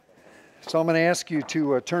So I'm going to ask you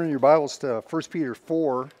to turn in your Bibles to 1 Peter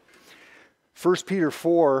 4. 1 Peter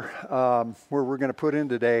 4, where we're going to put in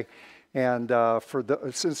today. And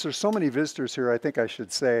since there's so many visitors here, I think I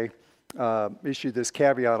should issue this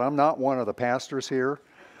caveat. I'm not one of the pastors here.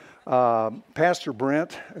 Pastor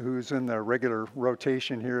Brent, who's in the regular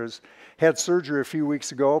rotation here, has had surgery a few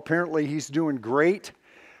weeks ago. Apparently he's doing great,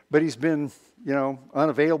 but he's been,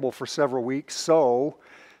 unavailable for several weeks. So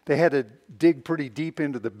they had to dig pretty deep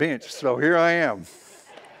into the bench. So here I am.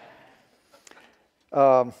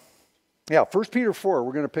 1 Peter 4,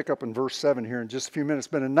 we're going to pick up in verse 7 here in just a few minutes.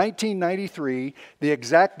 But in 1993, the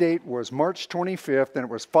exact date was March 25th, and it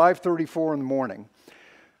was 5:34 in the morning.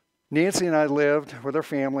 Nancy and I lived with our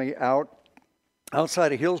family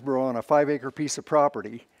outside of Hillsboro on a 5-acre piece of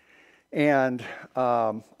property. And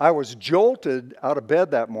I was jolted out of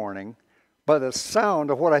bed that morning by the sound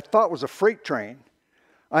of what I thought was a freight train.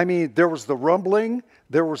 I mean, there was the rumbling,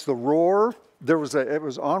 there was the roar, it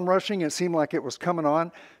was onrushing, it seemed like it was coming on.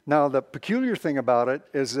 Now, the peculiar thing about it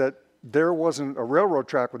is that there wasn't a railroad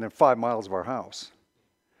track within 5 miles of our house.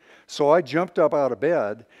 So I jumped up out of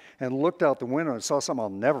bed and looked out the window and saw something I'll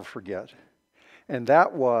never forget. And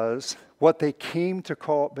that was what they came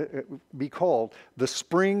to be called the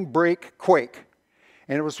spring break quake.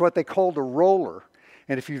 And it was what they called a roller.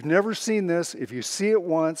 And if you've never seen this, if you see it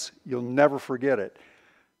once, you'll never forget it.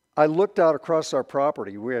 I looked out across our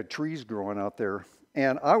property. We had trees growing out there.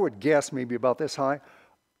 And I would guess maybe about this high.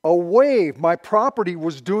 A wave, my property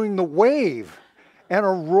was doing the wave. And a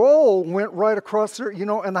roll went right across there,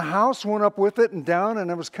 and the house went up with it and down.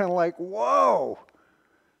 And it was kind of like, whoa.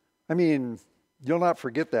 I mean, you'll not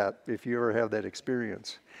forget that if you ever have that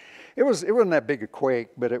experience. It wasn't that big a quake,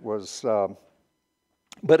 but it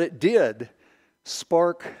did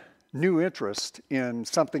spark new interest in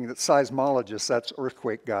something that seismologists, that's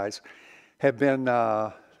earthquake guys, have been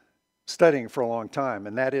studying for a long time,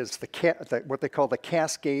 and that is what they call the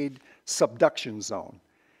cascade subduction zone.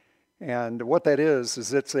 And what that is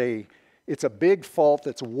it's a big fault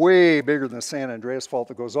that's way bigger than the San Andreas Fault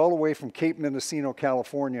that goes all the way from Cape Mendocino,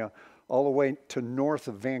 California, all the way to north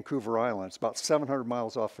of Vancouver Island. It's about 700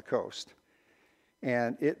 miles off the coast.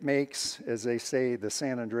 And it makes, as they say, the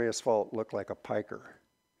San Andreas Fault look like a piker.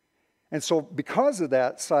 And so because of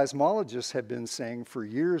that, seismologists have been saying for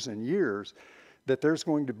years and years that there's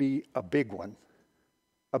going to be a big one.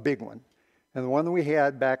 And the one that we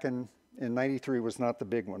had back in 93 was not the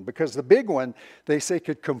big one. Because the big one, they say,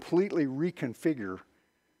 could completely reconfigure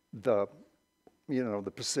the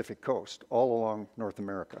Pacific coast all along North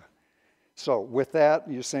America. So with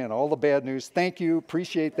that, you're saying all the bad news. Thank you.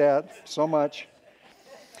 Appreciate that so much.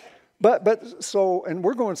 And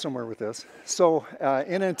we're going somewhere with this. So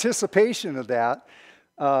in anticipation of that,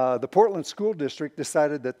 the Portland School District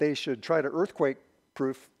decided that they should try to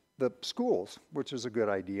earthquake-proof the schools, which is a good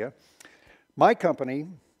idea. My company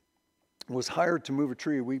was hired to move a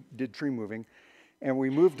tree. We did tree moving, and we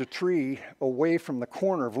moved a tree away from the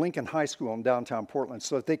corner of Lincoln High School in downtown Portland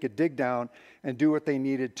so that they could dig down and do what they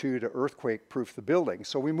needed to earthquake-proof the building.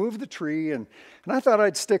 So we moved the tree, and I thought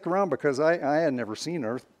I'd stick around because I had never seen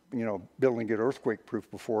building get earthquake-proof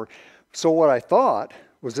before. So what I thought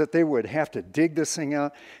was that they would have to dig this thing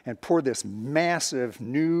out and pour this massive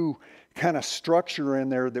new kind of structure in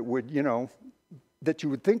there that would, that you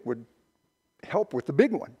would think would help with the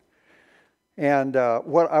big one. And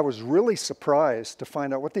what I was really surprised to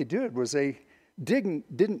find out what they did was they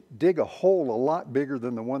didn't dig a hole a lot bigger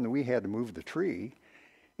than the one that we had to move the tree.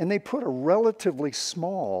 And they put a relatively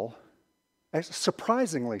small,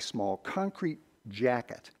 surprisingly small concrete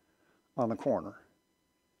jacket on the corner.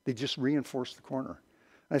 They just reinforced the corner.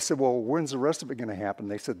 I said, well, when's the rest of it going to happen?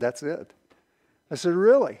 They said, that's it. I said,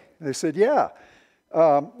 really? They said, yeah.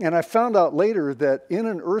 And I found out later that in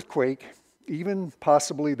an earthquake, even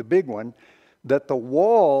possibly the big one, that the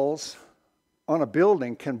walls on a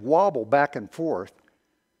building can wobble back and forth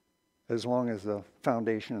as long as the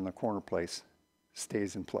foundation in the corner place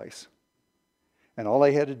stays in place. And all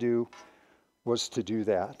they had to do was to do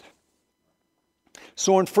that.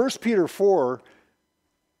 So in 1 Peter 4,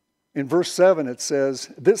 in verse 7, it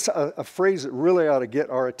says, a phrase that really ought to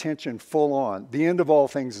get our attention full on. The end of all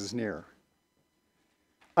things is near.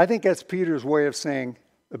 I think that's Peter's way of saying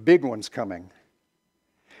the big one's coming.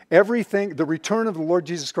 Everything, the return of the Lord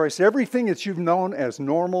Jesus Christ, everything that you've known as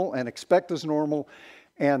normal and expect as normal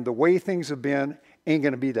and the way things have been ain't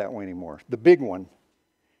going to be that way anymore. The big one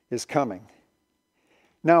is coming.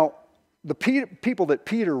 Now, the people that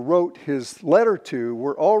Peter wrote his letter to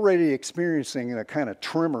were already experiencing a kind of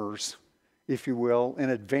tremors, if you will,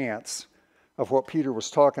 in advance of what Peter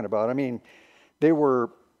was talking about. I mean, they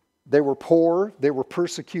were poor, they were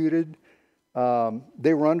persecuted,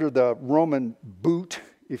 They were under the Roman boot,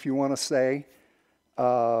 if you want to say.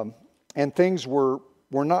 And things were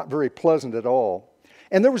not very pleasant at all.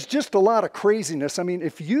 And there was just a lot of craziness. I mean,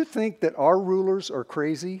 if you think that our rulers are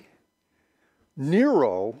crazy,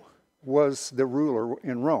 Nero was the ruler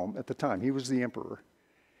in Rome at the time. He was the emperor.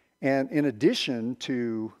 And in addition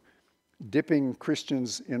to dipping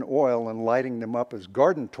Christians in oil and lighting them up as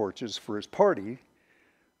garden torches for his party,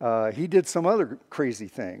 he did some other crazy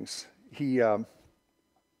things. He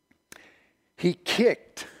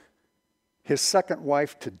kicked his second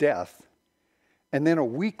wife to death, and then a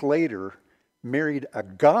week later married a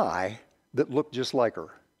guy that looked just like her.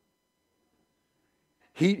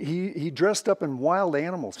 He dressed up in wild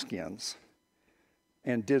animal skins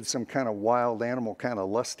and did some kind of wild animal kind of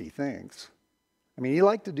lusty things. I mean, he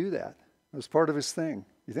liked to do that. It was part of his thing.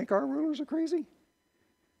 You think our rulers are crazy?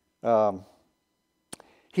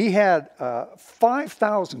 He had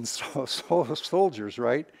 5,000 soldiers,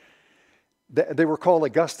 right? They were called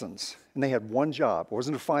Augustans, and they had one job. It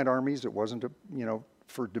wasn't to fight armies. It wasn't to,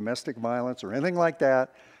 for domestic violence or anything like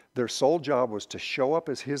that. Their sole job was to show up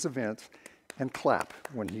as his events and clap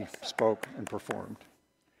when he spoke and performed.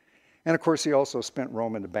 And of course, he also spent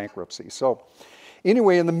Rome into bankruptcy. So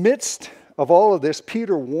anyway, in the midst of all of this,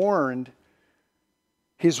 Peter warned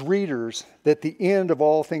his readers that the end of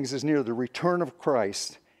all things is near, the return of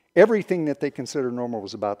Christ. Everything that they considered normal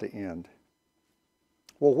was about to end.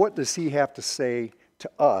 Well, what does he have to say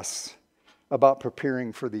to us about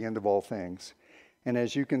preparing for the end of all things? And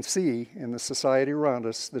as you can see in the society around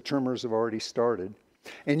us, the tremors have already started.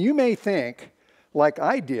 And you may think, like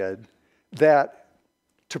I did, that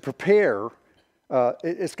to prepare,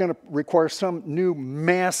 it's going to require some new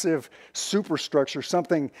massive superstructure,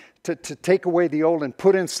 something to take away the old and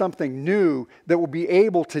put in something new that will be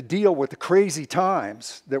able to deal with the crazy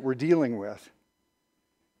times that we're dealing with.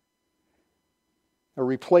 A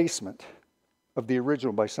replacement of the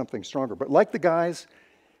original by something stronger. But like the guys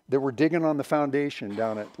that were digging on the foundation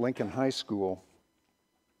down at Lincoln High School,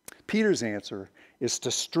 Peter's answer is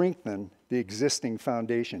to strengthen the existing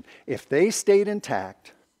foundation. If they stayed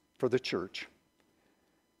intact for the church,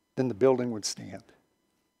 then the building would stand.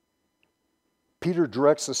 Peter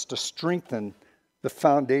directs us to strengthen the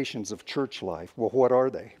foundations of church life. Well, what are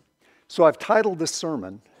they? So I've titled this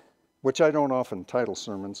sermon, which I don't often title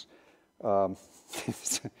sermons, but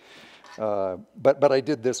I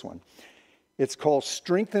did this one. It's called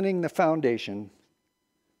Strengthening the Foundation,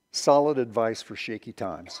 Solid Advice for Shaky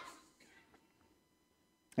Times.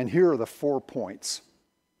 And here are the 4 points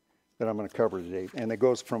that I'm going to cover today. And it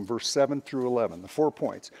goes from verse 7 through 11, the 4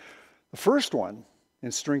 points. The first one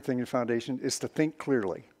in strengthening the foundation is to think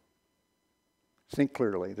clearly. Think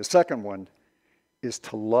clearly. The second one is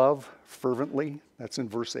to love fervently. That's in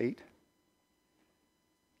verse 8.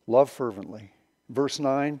 Love fervently. Verse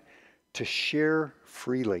 9, to share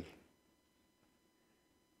freely.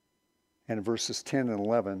 And in verses 10 and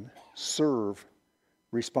 11, serve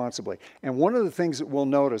responsibly. And one of the things that we'll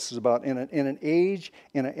notice is about in an age,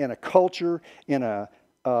 in a culture, it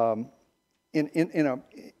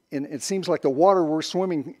seems like the water we're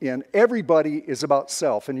swimming in, everybody is about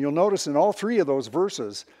self. And you'll notice in all three of those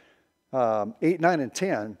verses, 8, 9, and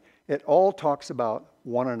 10, it all talks about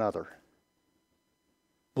one another.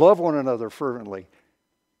 Love one another fervently.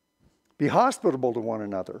 Be hospitable to one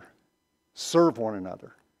another. Serve one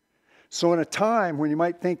another. So in a time when you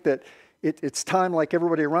might think that it's time, like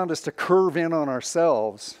everybody around us, to curve in on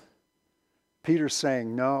ourselves, Peter's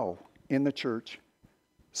saying, no, in the church,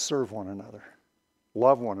 serve one another.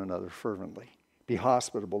 Love one another fervently. Be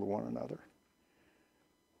hospitable to one another.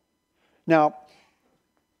 Now,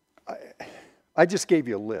 I just gave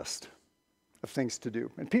you a list of things to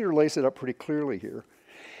do. And Peter lays it up pretty clearly here.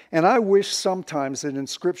 And I wish sometimes that in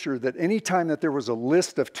Scripture that any time that there was a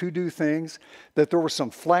list of to-do things, that there were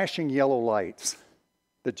some flashing yellow lights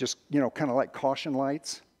that just, kind of like caution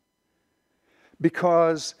lights.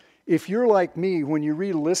 Because if you're like me, when you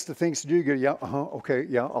read a list of things to do, you go, yeah, okay,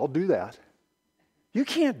 yeah, I'll do that. You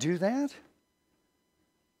can't do that.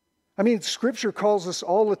 I mean, Scripture calls us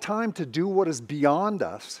all the time to do what is beyond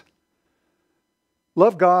us.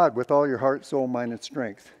 Love God with all your heart, soul, mind, and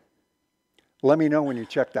strength. Let me know when you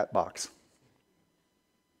check that box.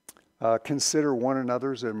 Consider one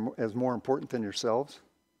another as more important than yourselves.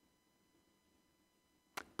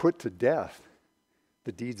 Put to death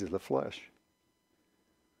the deeds of the flesh.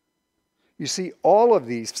 You see, all of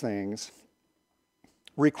these things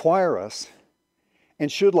require us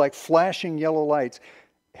and should, like flashing yellow lights,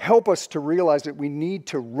 help us to realize that we need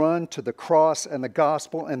to run to the cross and the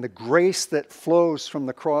gospel and the grace that flows from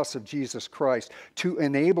the cross of Jesus Christ to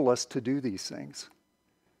enable us to do these things.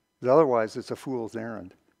 Otherwise, it's a fool's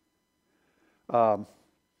errand.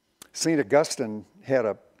 St. Augustine had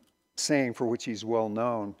a saying for which he's well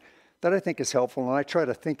known that I think is helpful, and I try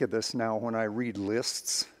to think of this now when I read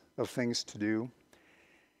lists of things to do.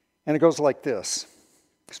 And it goes like this.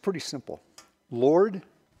 It's pretty simple. Lord,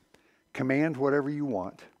 command whatever you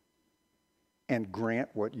want and grant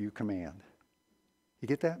what you command. You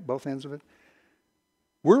get that? Both ends of it?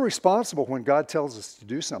 We're responsible when God tells us to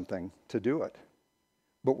do something, to do it.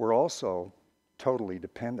 But we're also totally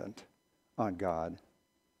dependent on God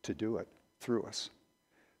to do it through us.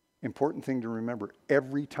 Important thing to remember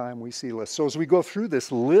every time we see lists. So as we go through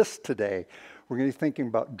this list today, we're going to be thinking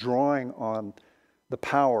about drawing on the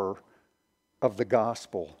power of the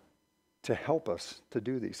gospel to help us to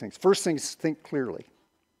do these things. First thing is think clearly.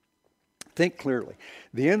 Think clearly.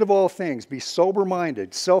 The end of all things, be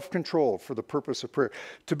sober-minded, self-controlled for the purpose of prayer.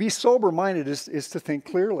 To be sober-minded is to think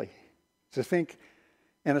clearly, to think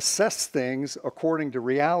and assess things according to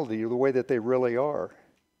reality, the way that they really are.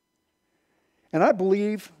 And I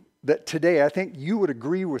believe that today, I think you would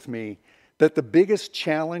agree with me, that the biggest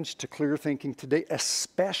challenge to clear thinking today,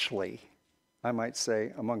 especially, I might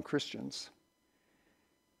say, among Christians,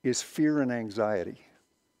 is fear and anxiety.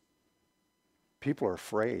 People are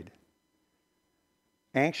afraid,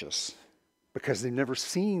 anxious, because they've never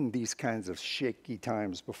seen these kinds of shaky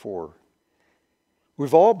times before.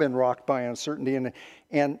 We've all been rocked by uncertainty,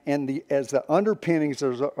 as the underpinnings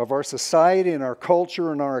of our society and our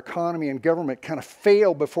culture and our economy and government kind of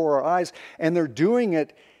fail before our eyes, and they're doing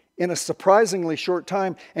it in a surprisingly short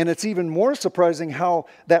time, and it's even more surprising how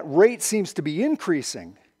that rate seems to be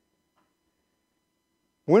increasing.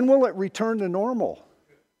 When will it return to normal?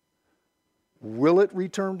 Will it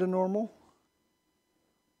return to normal?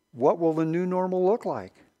 What will the new normal look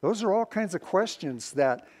like? Those are all kinds of questions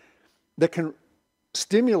that can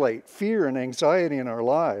stimulate fear and anxiety in our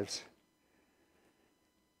lives.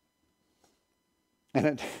 And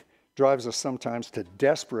it drives us sometimes to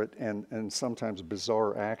desperate and sometimes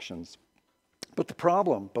bizarre actions. But the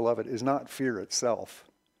problem, beloved, is not fear itself.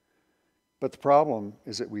 But the problem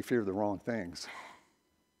is that we fear the wrong things.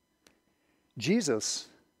 Jesus,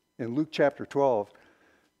 in Luke chapter 12,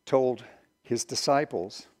 told his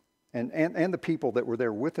disciples and the people that were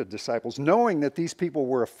there with the disciples, knowing that these people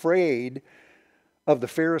were afraid of the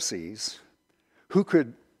Pharisees, who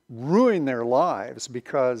could ruin their lives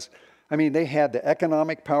because, they had the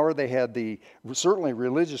economic power, they had the certainly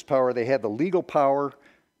religious power, they had the legal power.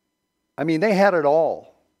 They had it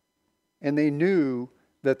all. And they knew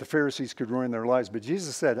that the Pharisees could ruin their lives. But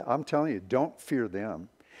Jesus said, I'm telling you, don't fear them.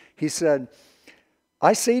 He said,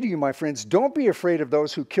 I say to you, my friends, don't be afraid of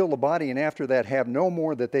those who kill the body and after that have no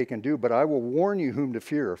more that they can do, but I will warn you whom to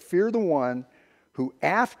fear. Fear the one who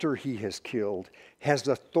after he has killed has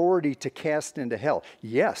authority to cast into hell.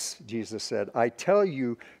 Yes, Jesus said, I tell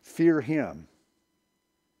you, fear him.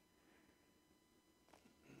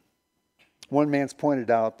 One man's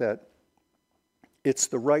pointed out that it's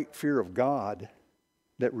the right fear of God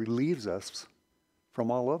that relieves us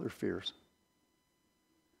from all other fears.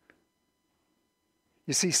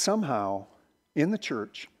 You see, somehow, in the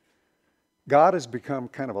church, God has become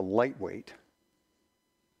kind of a lightweight,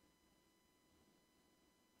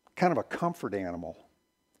 kind of a comfort animal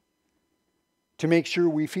to make sure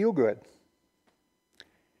we feel good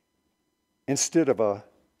instead of a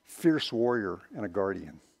fierce warrior and a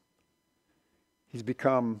guardian. He's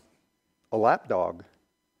become a lapdog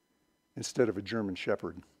instead of a German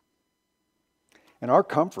shepherd. And our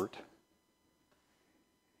comfort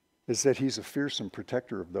is that he's a fearsome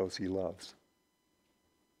protector of those he loves.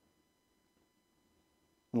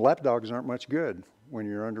 And lapdogs aren't much good when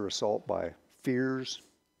you're under assault by fears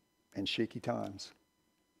and shaky times.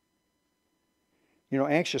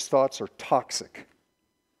 Anxious thoughts are toxic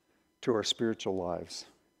to our spiritual lives.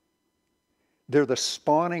 They're the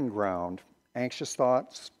spawning ground, anxious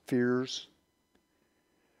thoughts, fears,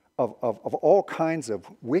 of all kinds of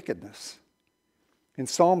wickedness. In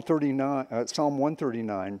Psalm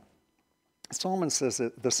 139,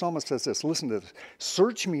 the psalmist says this, listen to this,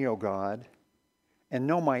 search me, O God, and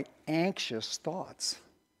know my anxious thoughts.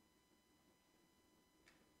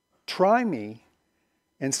 Try me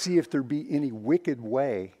and see if there be any wicked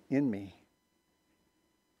way in me,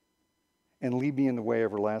 and lead me in the way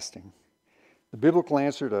everlasting. The biblical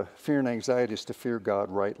answer to fear and anxiety is to fear God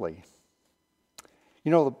rightly.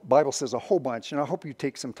 The Bible says a whole bunch, and I hope you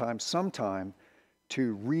take some time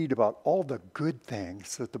to read about all the good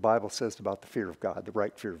things that the Bible says about the fear of God, the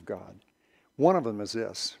right fear of God. One of them is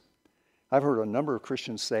this. I've heard a number of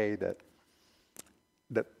Christians say that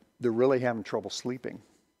they're really having trouble sleeping.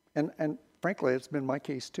 And frankly, it's been my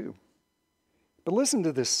case too. But listen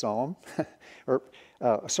to this psalm,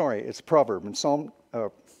 it's a proverb. In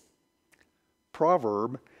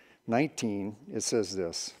Proverb 19, it says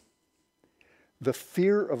this: "The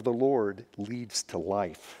fear of the Lord leads to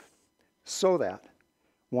life, so that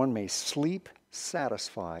one may sleep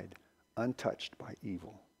satisfied, untouched by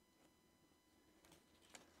evil."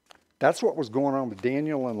 That's what was going on with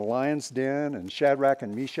Daniel in the lion's den, and Shadrach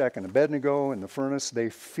and Meshach and Abednego in the furnace. They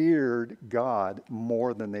feared God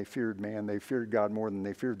more than they feared man. They feared God more than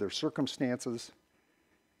they feared their circumstances.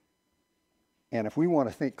 And if we want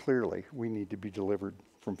to think clearly, we need to be delivered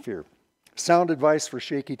from fear. Sound advice for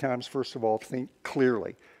shaky times: first of all, think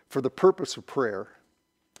clearly. For the purpose of prayer,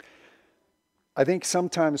 I think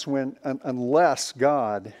sometimes unless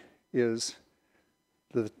God is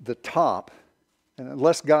the top, and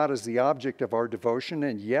unless God is the object of our devotion,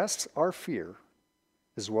 and yes, our fear,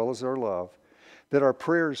 as well as our love, that our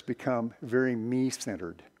prayers become very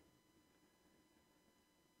me-centered.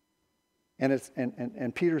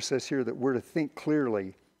 And Peter says here that we're to think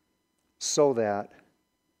clearly so that,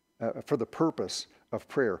 for the purpose of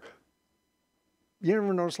prayer. You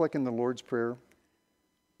ever notice, like in the Lord's Prayer,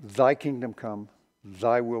 "Thy kingdom come,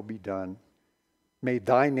 thy will be done. May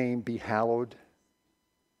thy name be hallowed."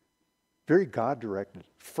 Very God-directed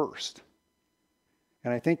first.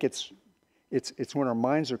 And I think it's when our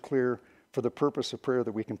minds are clear for the purpose of prayer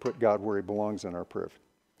that we can put God where he belongs in our prayer.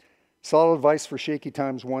 Solid advice for shaky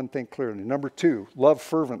times: one, think clearly. Number two, love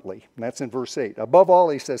fervently. And that's in verse 8. Above all,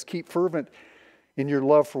 he says, keep fervent in your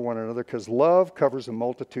love for one another, because love covers a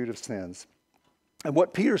multitude of sins. And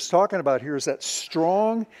what Peter's talking about here is that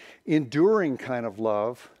strong, enduring kind of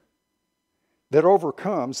love that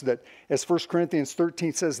overcomes, that, as 1 Corinthians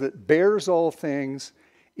 13 says, that bears all things,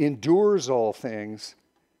 endures all things,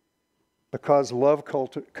 because love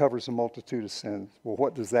covers a multitude of sins. Well,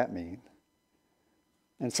 what does that mean?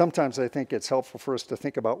 And sometimes I think it's helpful for us to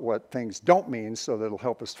think about what things don't mean, so that it'll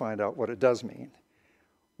help us find out what it does mean.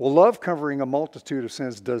 Well, love covering a multitude of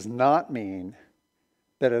sins does not mean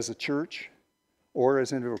that as a church or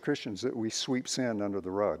as individual Christians that we sweep sin under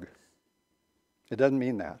the rug. It doesn't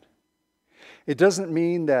mean that. It doesn't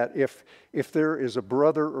mean that if there is a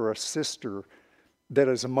brother or a sister that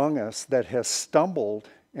is among us that has stumbled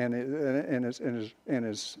and is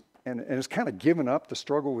kind of given up the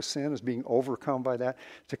struggle with sin, is being overcome by that,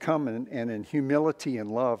 to come and in humility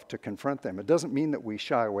and love to confront them. It doesn't mean that we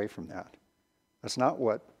shy away from that. That's not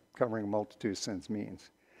what covering a multitude of sins means.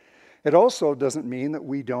 It also doesn't mean that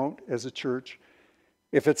we don't, as a church,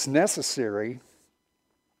 if it's necessary,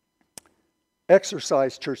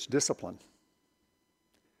 exercise church discipline.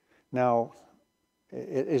 Now,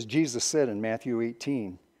 as Jesus said in Matthew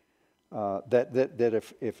 18,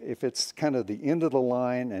 that if it's kind of the end of the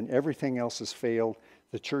line and everything else has failed,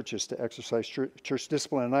 the church is to exercise church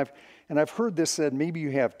discipline. And I've heard this said, maybe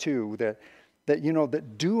you have too,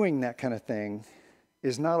 that doing that kind of thing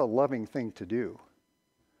is not a loving thing to do.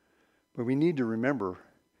 But we need to remember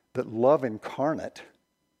that love incarnate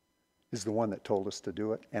is the one that told us to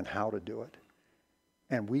do it and how to do it.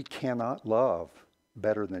 And we cannot love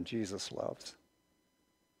better than Jesus loves.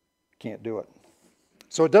 Can't do it.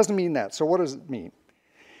 So it doesn't mean that. So what does it mean?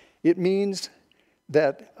 It means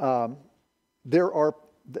that there are,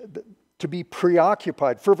 to be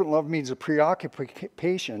preoccupied. Fervent love means a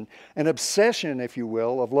preoccupation, an obsession, if you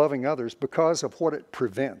will, of loving others because of what it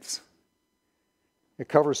prevents. It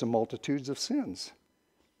covers the multitudes of sins.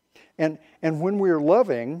 And when we're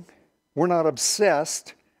loving, we're not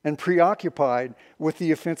obsessed and preoccupied with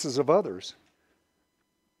the offenses of others.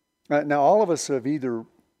 Now, all of us have either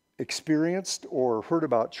experienced or heard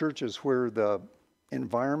about churches where the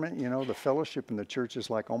environment, the fellowship in the church is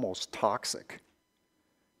like almost toxic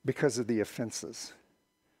because of the offenses,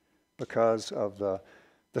 because of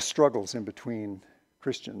the struggles in between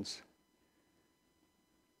Christians.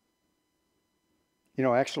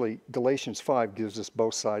 Actually, Galatians 5 gives us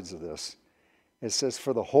both sides of this. It says,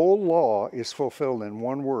 "For the whole law is fulfilled in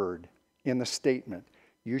one word, in the statement,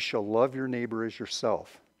 you shall love your neighbor as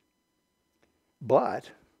yourself. But,"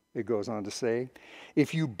 it goes on to say,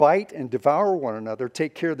 "if you bite and devour one another,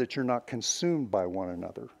 take care that you're not consumed by one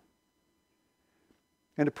another."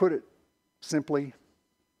 And to put it simply,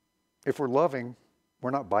 if we're loving, we're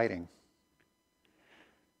not biting.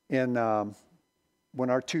 When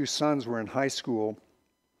our two sons were in high school,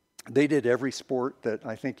 they did every sport that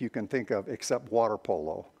I think you can think of except water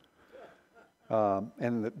polo.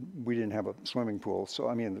 And we didn't have a swimming pool.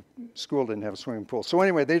 The school didn't have a swimming pool. So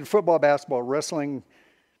anyway, they did football, basketball, wrestling,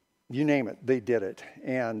 you name it, they did it.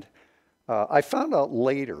 And I found out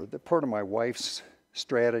later that part of my wife's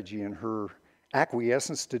strategy and her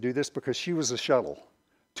acquiescence to do this, because she was a shuttle.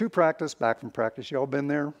 to practice, back from practice. You all been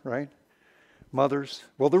there, right? Mothers.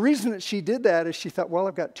 Well, the reason that she did that is she thought, well,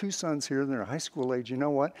 I've got 2 sons here, they're high school age. You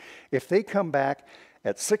know what? If they come back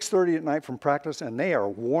at 6:30 at night from practice and they are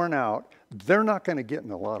worn out, they're not going to get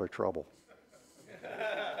in a lot of trouble.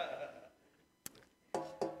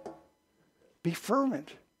 Be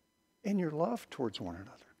fervent in your love towards one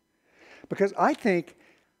another. Because I think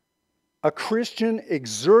a Christian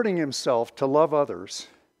exerting himself to love others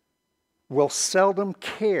will seldom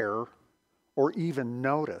care or even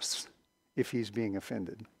notice if he's being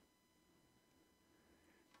offended.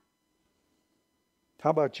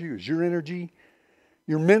 How about you? Is your energy,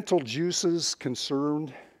 your mental juices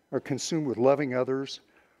consumed with loving others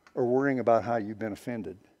or worrying about how you've been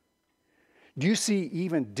offended? Do you see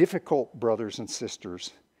even difficult brothers and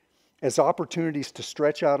sisters as opportunities to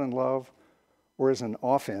stretch out in love or as an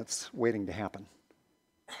offense waiting to happen?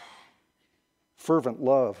 Fervent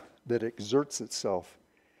love that exerts itself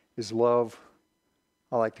is love,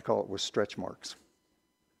 I like to call it, with stretch marks.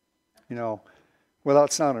 You know,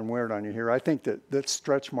 without sounding weird on you here, I think that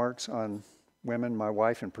stretch marks on women, my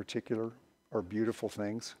wife in particular, are beautiful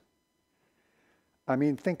things. I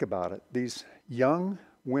mean, think about it. These young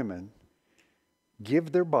women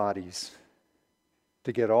give their bodies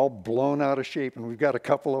to get all blown out of shape, and we've got a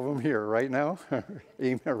couple of them here right now.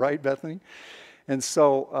 Right, Bethany? And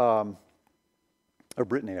so, or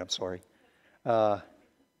Brittany, I'm sorry. To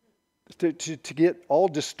get all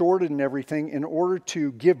distorted and everything in order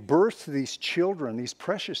to give birth to these children, these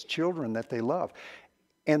precious children that they love.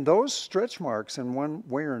 And those stretch marks in one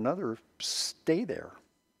way or another stay there.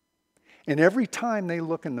 And every time they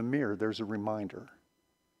look in the mirror, there's a reminder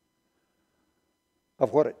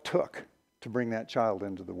of what it took to bring that child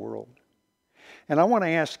into the world. And I want to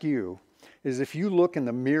ask you, is if you look in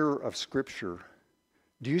the mirror of Scripture,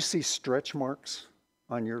 do you see stretch marks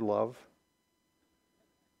on your love?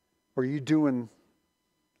 Or are you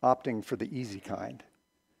opting for the easy kind?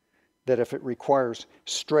 That if it requires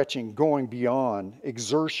stretching, going beyond,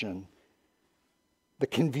 exertion, the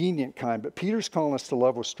convenient kind. But Peter's calling us to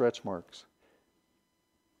love with stretch marks.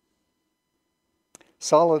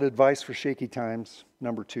 Solid advice for shaky times,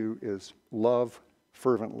 number 2, is love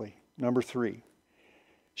fervently. Number 3,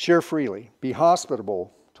 share freely. Be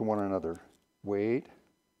hospitable to one another. Wait,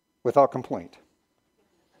 without complaint.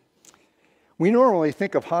 We normally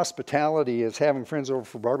think of hospitality as having friends over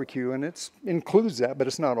for barbecue, and it includes that, but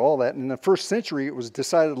it's not all that. In the first century, it was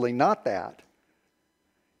decidedly not that.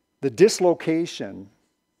 The dislocation,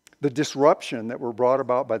 the disruption that were brought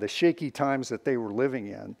about by the shaky times that they were living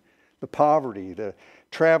in, the poverty, the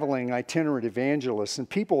traveling itinerant evangelists, and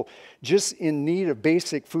people just in need of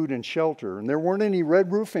basic food and shelter. And there weren't any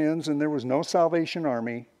Red Roof Inns, and there was no Salvation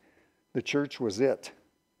Army. The church was it.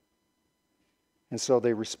 And so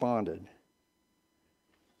they responded.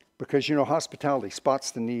 Because, you know, hospitality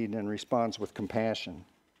spots the need and responds with compassion.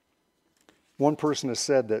 One person has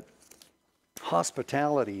said that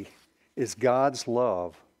hospitality is God's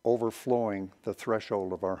love overflowing the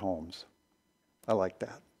threshold of our homes. I like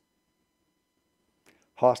that.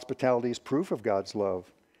 Hospitality is proof of God's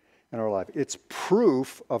love in our life. It's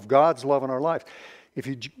proof of God's love in our life. If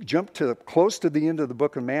you jump to close to the end of the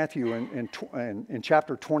book of Matthew in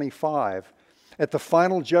chapter 25, at the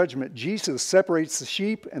final judgment, Jesus separates the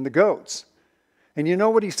sheep and the goats. And you know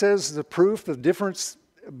what he says is the proof, the difference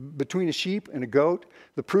between a sheep and a goat?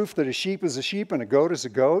 The proof that a sheep is a sheep and a goat is a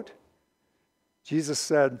goat? Jesus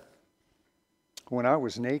said, when I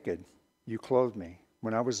was naked, you clothed me.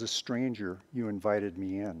 When I was a stranger, you invited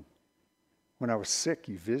me in. When I was sick,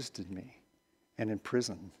 you visited me. And in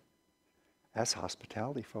prison. That's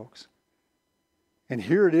hospitality, folks. And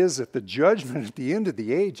here it is at the judgment at the end of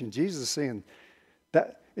the age, and Jesus is saying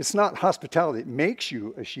that it's not hospitality that makes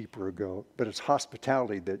you a sheep or a goat, but it's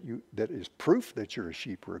hospitality that is proof that you're a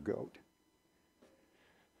sheep or a goat.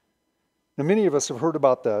 Now, many of us have heard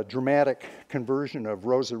about the dramatic conversion of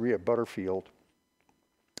Rosaria Butterfield,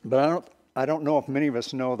 but I don't know if many of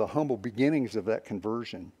us know the humble beginnings of that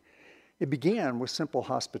conversion. It began with simple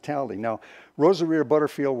hospitality. Now, Rosaria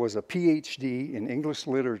Butterfield was a PhD in English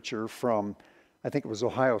literature from, I think it was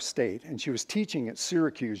Ohio State, and she was teaching at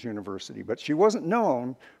Syracuse University. But she wasn't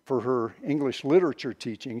known for her English literature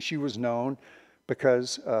teaching. She was known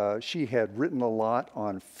because she had written a lot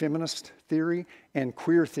on feminist theory and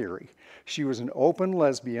queer theory. She was an open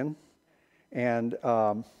lesbian, and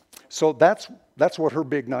so that's what her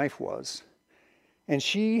big knife was. And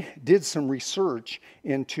she did some research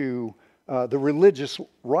into the religious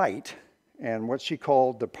right and what she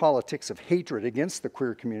called the politics of hatred against the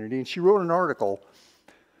queer community. And she wrote an article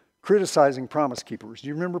criticizing Promise Keepers. Do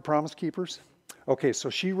you remember Promise Keepers? Okay, so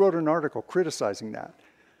she wrote an article criticizing that.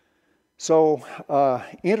 So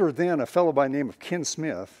enter then a fellow by the name of Ken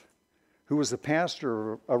Smith, who was the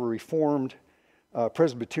pastor of a Reformed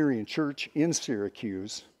Presbyterian church in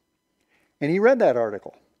Syracuse. And he read that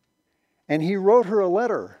article. And he wrote her a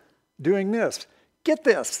letter doing this. Get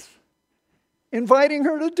this. Inviting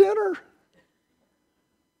her to dinner.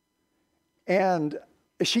 And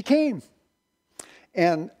she came.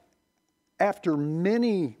 And after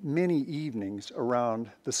many, many evenings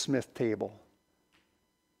around the Smith table,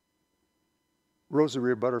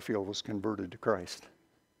 Rosaria Butterfield was converted to Christ.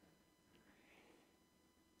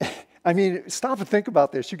 I mean, stop and think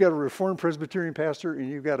about this. You got a Reformed Presbyterian pastor, and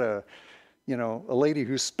you've got a lady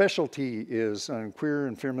whose specialty is on queer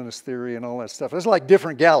and feminist theory and all that stuff. It's like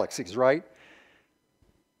different galaxies, right?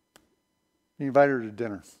 He invited her to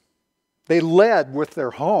dinner. They led with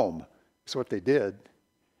their home. That's what they did.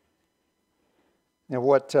 And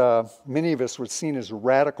what many of us would see as a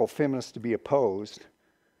radical feminist to be opposed,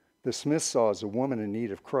 the Smiths saw as a woman in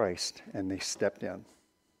need of Christ, and they stepped in.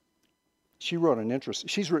 She's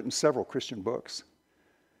written several Christian books.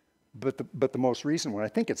 But the most recent one, I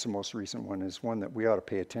think it's the most recent one, is one that we ought to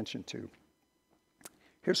pay attention to.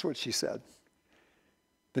 Here's what she said.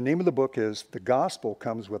 The name of the book is The Gospel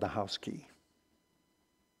Comes with a House Key.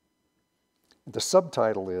 The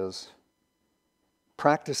subtitle is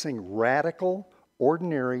Practicing Radical,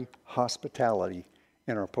 Ordinary Hospitality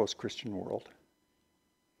in Our Post-Christian World.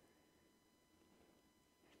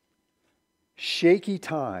 Shaky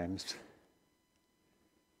times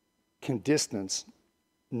can distance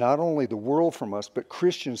not only the world from us, but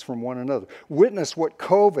Christians from one another. Witness what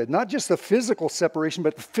COVID, not just the physical separation,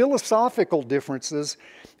 but the philosophical differences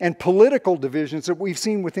and political divisions that we've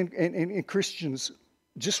seen within in Christians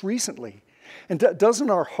just recently. And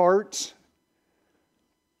doesn't our hearts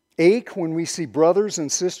ache when we see brothers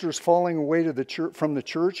and sisters falling away to the church, from the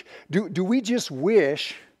church? Do we just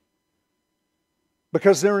wish,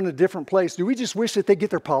 because they're in a different place, do we just wish that they get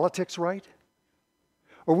their politics right?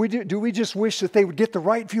 Or do we just wish that they would get the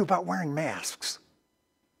right view about wearing masks?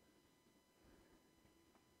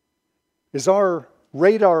 Is our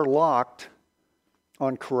radar locked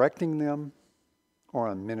on correcting them or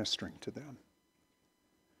on ministering to them?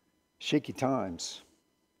 Shaky times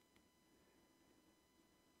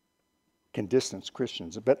can distance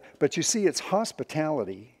Christians. But you see, it's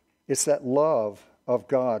hospitality. It's that love of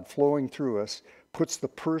God flowing through us puts the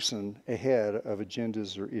person ahead of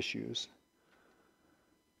agendas or issues.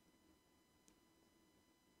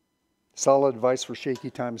 Solid advice for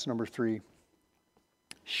shaky times, number 3.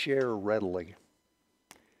 Share readily.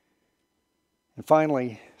 And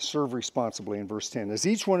finally, serve responsibly in verse 10. As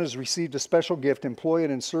each one has received a special gift, employ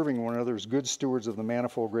it in serving one another as good stewards of the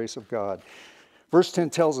manifold grace of God. Verse 10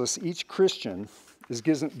 tells us each Christian is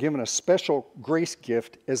given a special grace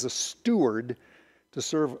gift as a steward to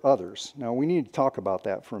serve others. Now, we need to talk about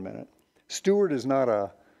that for a minute. Steward is not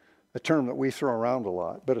a term that we throw around a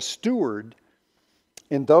lot, but a steward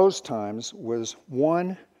in those times was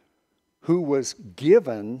one who was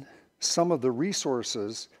given some of the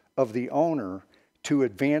resources of the owner to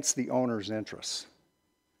advance the owner's interests.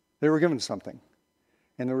 They were given something,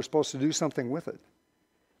 and they were supposed to do something with it.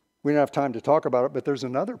 We don't have time to talk about it, but there's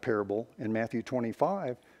another parable in Matthew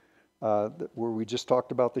 25 where we just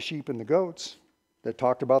talked about the sheep and the goats, that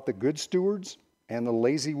talked about the good stewards and the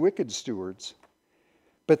lazy, wicked stewards.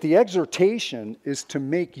 But the exhortation is to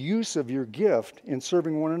make use of your gift in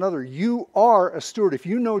serving one another. You are a steward. If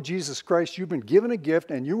you know Jesus Christ, you've been given a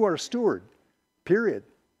gift and you are a steward, period.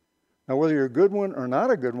 Now, whether you're a good one or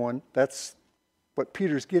not a good one, that's what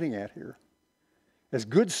Peter's getting at here. As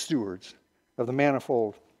good stewards of the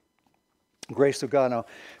manifold grace of God. Now,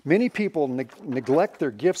 many people neglect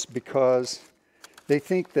their gifts because they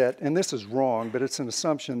think that, and this is wrong, but it's an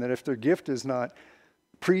assumption that if their gift is not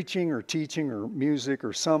preaching or teaching or music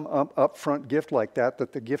or some upfront gift like that,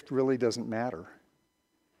 that the gift really doesn't matter.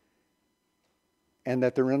 And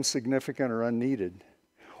that they're insignificant or unneeded.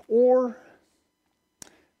 Or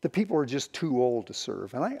the people are just too old to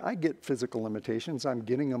serve. And I get physical limitations. I'm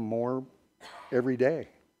getting them more every day.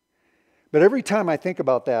 But every time I think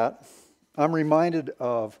about that, I'm reminded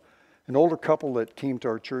of an older couple that came to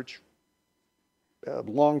our church a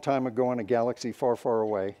long time ago in a galaxy far, far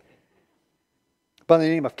away, by the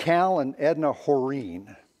name of Cal and Edna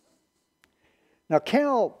Horeen. Now,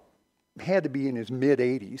 Cal had to be in his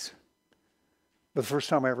mid-80s the first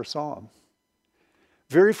time I ever saw him.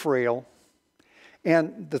 Very frail.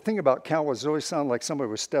 And the thing about Cal was it always sounded like somebody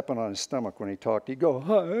was stepping on his stomach when he talked. He'd go,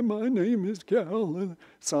 "Hi, my name is Cal." And it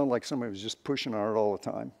sounded like somebody was just pushing on it all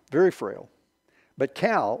the time. Very frail. But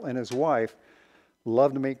Cal and his wife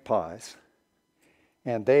loved to make pies.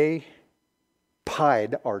 And they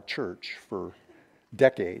pied our church for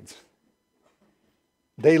decades.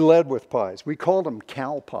 They led with pies. We called them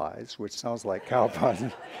Cal pies, which sounds like cow pies.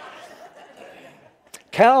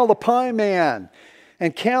 Cal the Pie Man.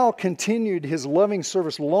 And Cal continued his loving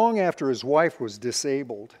service long after his wife was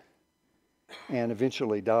disabled and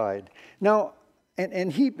eventually died. Now,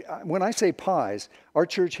 and he, when I say pies, our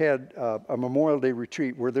church had a Memorial Day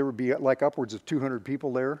retreat where there would be like upwards of 200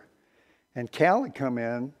 people there. And Cal had come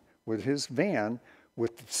in with his van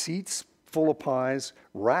with seats full of pies,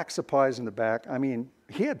 racks of pies in the back. I mean,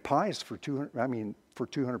 he had pies for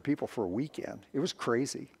 200 people for a weekend. It was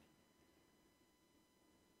crazy.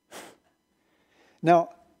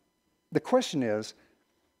 Now, the question is,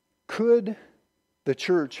 could the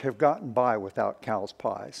church have gotten by without Cal's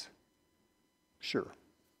pies? Sure,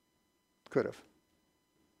 could have.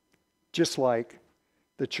 Just like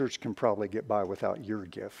the church can probably get by without your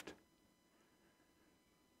gift.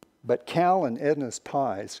 But Cal and Edna's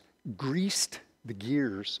pies greased the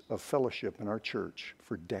gears of fellowship in our church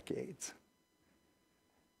for decades.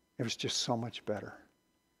 It was just so much better.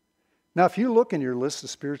 Now, if you look in your list of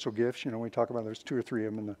spiritual gifts, we talk about there's 2 or 3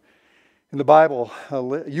 of them in the Bible,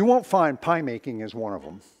 you won't find pie making as one of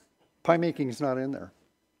them. Pie making is not in there.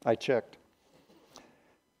 I checked.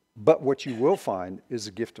 But what you will find is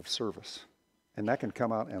a gift of service. And that can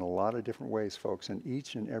come out in a lot of different ways, folks. And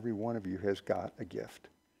each and every one of you has got a gift.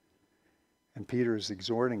 And Peter is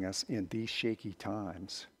exhorting us in these shaky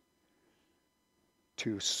times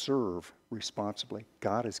to serve responsibly.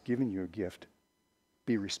 God has given you a gift.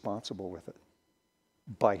 Be responsible with it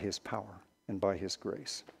by His power and by His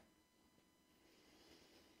grace.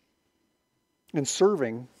 And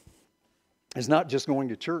serving is not just going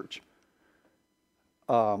to church.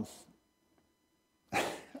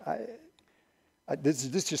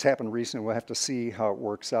 This just happened recently. We'll have to see how it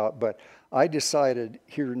works out. But I decided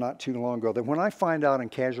here not too long ago that when I find out in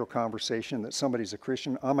casual conversation that somebody's a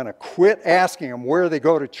Christian, I'm going to quit asking them where they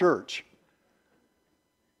go to church.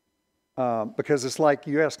 Because it's like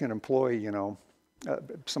you ask an employee,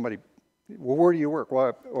 somebody, well, where do you work?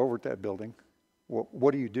 Well, over at that building. Well,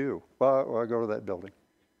 what do you do? Well, I go to that building.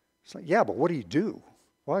 It's like, yeah, but what do you do?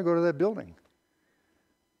 Well, I go to that building.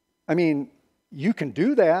 I mean, you can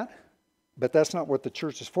do that, but that's not what the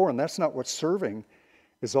church is for, and that's not what serving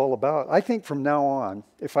is all about. I think from now on,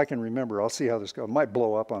 if I can remember, I'll see how this goes. It might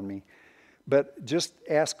blow up on me. But just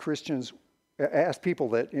ask Christians, ask people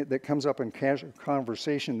that comes up in casual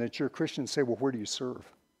conversation that you're Christian, say, well, where do you serve?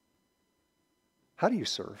 How do you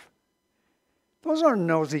serve? Those aren't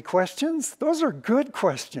nosy questions. Those are good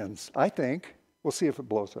questions, I think. We'll see if it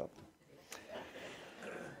blows up.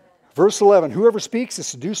 Verse 11, whoever speaks is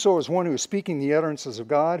to do so as one who is speaking the utterances of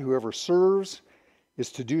God. Whoever serves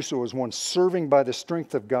is to do so as one serving by the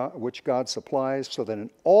strength of God, which God supplies, so that in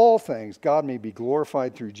all things God may be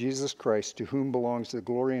glorified through Jesus Christ, to whom belongs the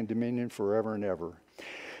glory and dominion forever and ever.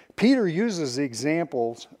 Peter uses the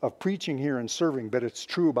examples of preaching here and serving, but it's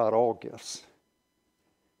true about all gifts.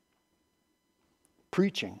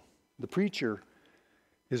 Preaching. The preacher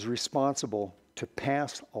is responsible to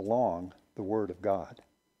pass along the Word of God.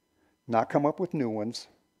 Not come up with new ones.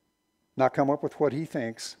 Not come up with what he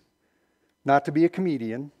thinks. Not to be a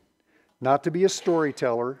comedian. Not to be a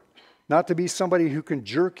storyteller. Not to be somebody who can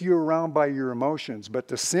jerk you around by your emotions, but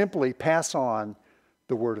to simply pass on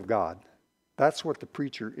the Word of God. That's what the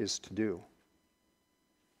preacher is to do.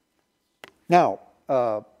 Now,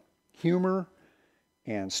 humor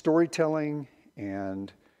and storytelling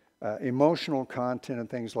and emotional content and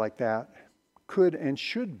things like that could and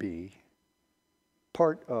should be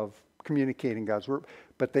part of communicating God's Word,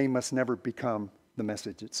 but they must never become the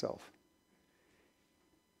message itself.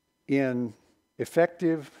 In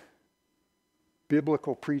effective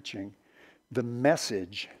biblical preaching, the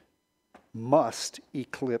message must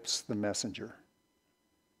eclipse the messenger.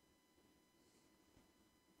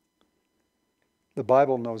 The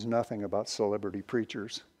Bible knows nothing about celebrity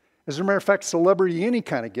preachers. As a matter of fact, celebrity, any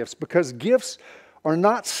kind of gifts, because gifts are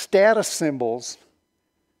not status symbols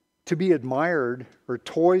to be admired or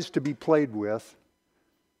toys to be played with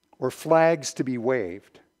or flags to be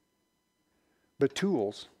waved, but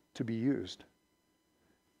tools to be used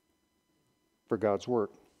for God's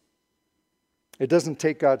work. It doesn't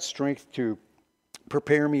take God's strength to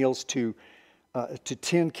prepare meals, to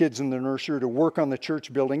tend kids in the nursery, to work on the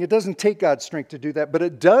church building. It doesn't take God's strength to do that, but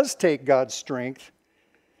it does take God's strength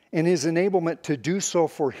and His enablement to do so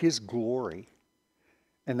for His glory.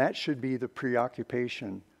 And that should be the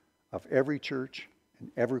preoccupation of every church and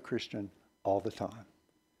every Christian all the time,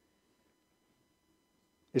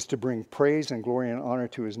 is to bring praise and glory and honor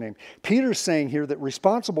to His name. Peter's saying here that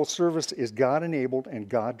responsible service is God-enabled and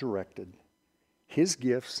God-directed. His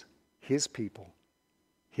gifts, His people,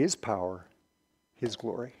 His power, His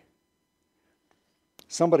glory.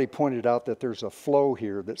 Somebody pointed out that there's a flow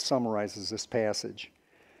here that summarizes this passage.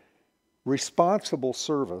 Responsible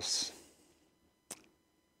service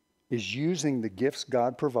is using the gifts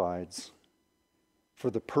God provides for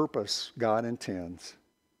the purpose God intends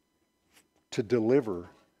to deliver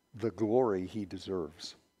the glory He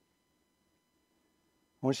deserves.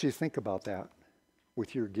 I want you to think about that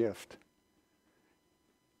with your gift.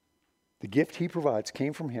 The gift He provides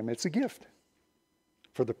came from Him. It's a gift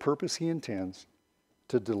for the purpose He intends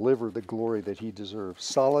to deliver the glory that He deserves.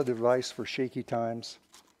 Solid advice for shaky times.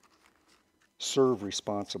 Serve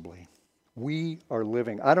responsibly. We are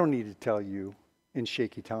living, I don't need to tell you, in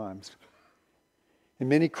shaky times. And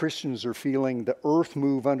many Christians are feeling the earth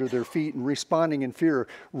move under their feet and responding in fear,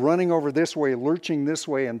 running over this way, lurching this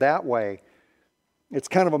way and that way. It's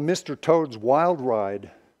kind of a Mr. Toad's wild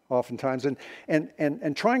ride oftentimes,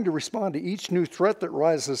 and trying to respond to each new threat that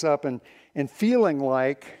rises up and feeling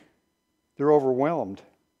like they're overwhelmed.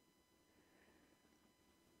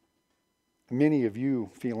 Many of you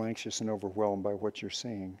feel anxious and overwhelmed by what you're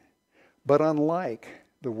seeing. But unlike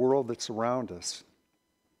the world that's around us,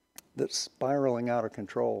 that's spiraling out of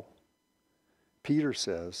control, Peter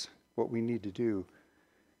says what we need to do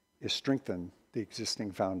is strengthen the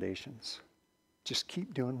existing foundations. Just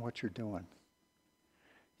keep doing what you're doing.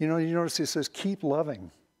 You notice he says, keep loving.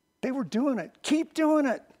 They were doing it. Keep doing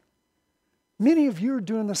it. Many of you are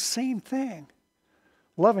doing the same thing.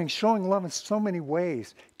 Loving, showing love in so many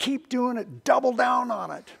ways. Keep doing it. Double down on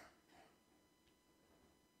it.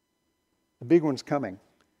 The big one's coming.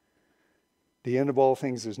 The end of all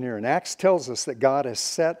things is near. And Acts tells us that God has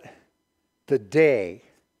set the day.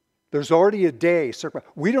 There's already a day circled.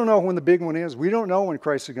 We don't know when the big one is. We don't know when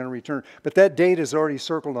Christ is going to return. But that date is already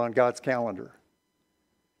circled on God's calendar.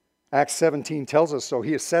 Acts 17 tells us so.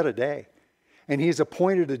 He has set a day. And He's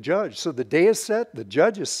appointed a judge. So the day is set. The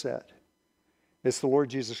judge is set. It's the Lord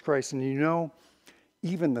Jesus Christ. And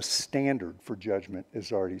even the standard for judgment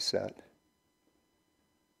is already set.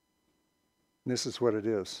 And this is what it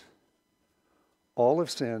is. All have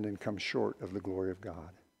sinned and come short of the glory of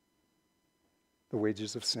God. The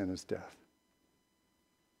wages of sin is death.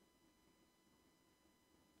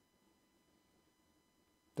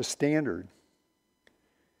 The standard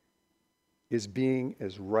is being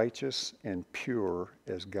as righteous and pure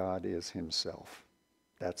as God is Himself.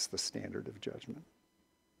 That's the standard of judgment.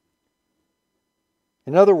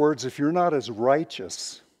 In other words, if you're not as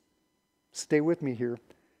righteous, stay with me here,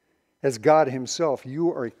 as God Himself, you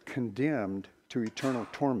are condemned to eternal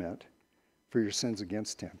torment for your sins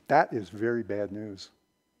against Him. That is very bad news.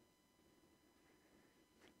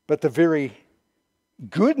 But the very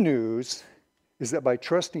good news is that by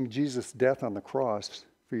trusting Jesus' death on the cross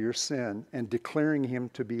for your sin and declaring Him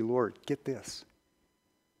to be Lord, get this,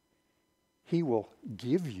 He will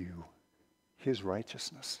give you His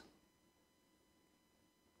righteousness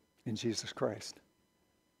in Jesus Christ.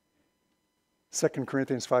 2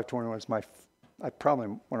 Corinthians 5:21 is probably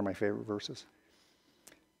one of my favorite verses.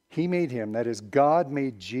 He made Him, that is, God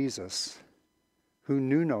made Jesus, who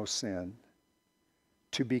knew no sin,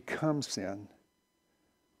 to become sin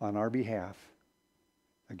on our behalf.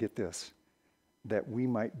 Now get this, that we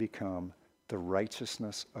might become the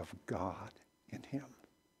righteousness of God in Him.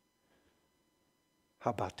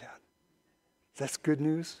 How about that? That's good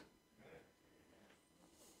news?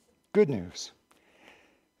 Good news.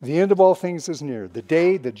 The end of all things is near. The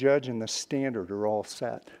day, the judge, and the standard are all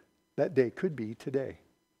set. That day could be today.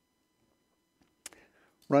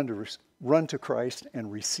 Run to Christ and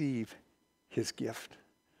receive His gift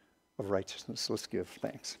of righteousness. Let's give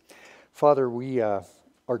thanks. Father, we are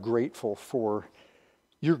grateful for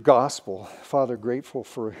your gospel. Father, grateful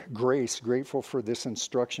for grace, grateful for this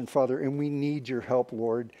instruction, Father, and we need your help,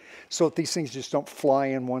 Lord, so that these things just don't fly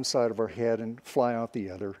in one side of our head and fly out the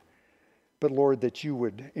other. But Lord, that you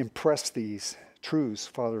would impress these truths,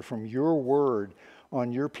 Father, from your word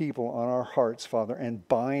on your people, on our hearts, Father, and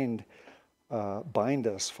bind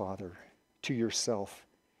us, Father, to yourself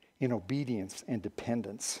in obedience and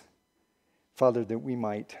dependence. Father, that we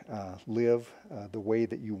might live the way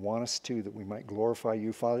that you want us to, that we might glorify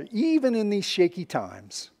you, Father, even in these shaky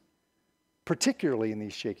times, particularly in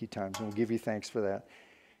these shaky times. And we'll give you thanks for that.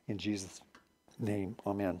 In Jesus' name,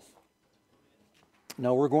 amen.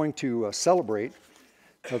 Now we're going to celebrate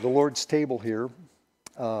the Lord's table here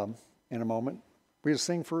in a moment. We just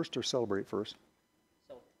sing first or celebrate first?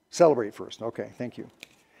 Celebrate first. Okay, thank you.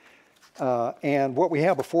 And what we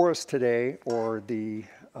have before us today are the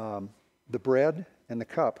bread and the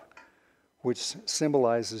cup, which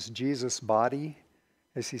symbolizes Jesus' body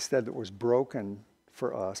as he said, that was broken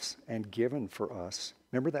for us and given for us.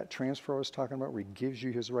 Remember that transfer I was talking about where he gives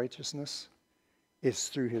you his righteousness? It's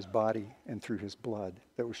through his body and through his blood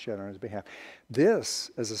that was shed on his behalf.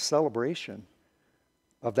 This is a celebration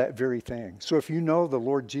of that very thing. So if you know the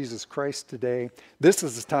Lord Jesus Christ today, this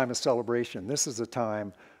is a time of celebration. This is a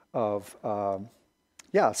time of,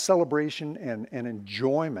 celebration and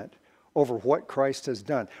enjoyment over what Christ has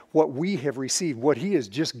done, what we have received, what he has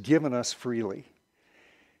just given us freely.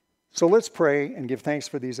 So let's pray and give thanks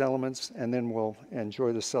for these elements, and then we'll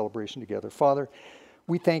enjoy the celebration together. Father,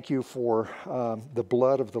 we thank you for the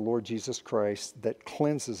blood of the Lord Jesus Christ that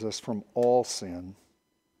cleanses us from all sin.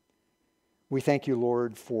 We thank you,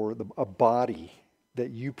 Lord, for a body that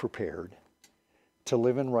you prepared to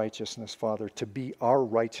live in righteousness, Father, to be our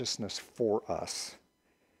righteousness for us.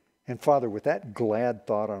 And Father, with that glad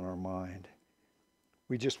thought on our mind,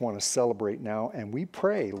 we just want to celebrate now. And we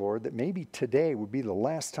pray, Lord, that maybe today would be the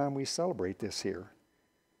last time we celebrate this here.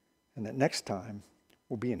 And that next time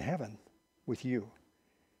we'll be in heaven with you.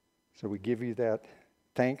 So we give you that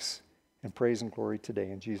thanks and praise and glory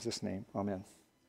today. In Jesus' name, amen.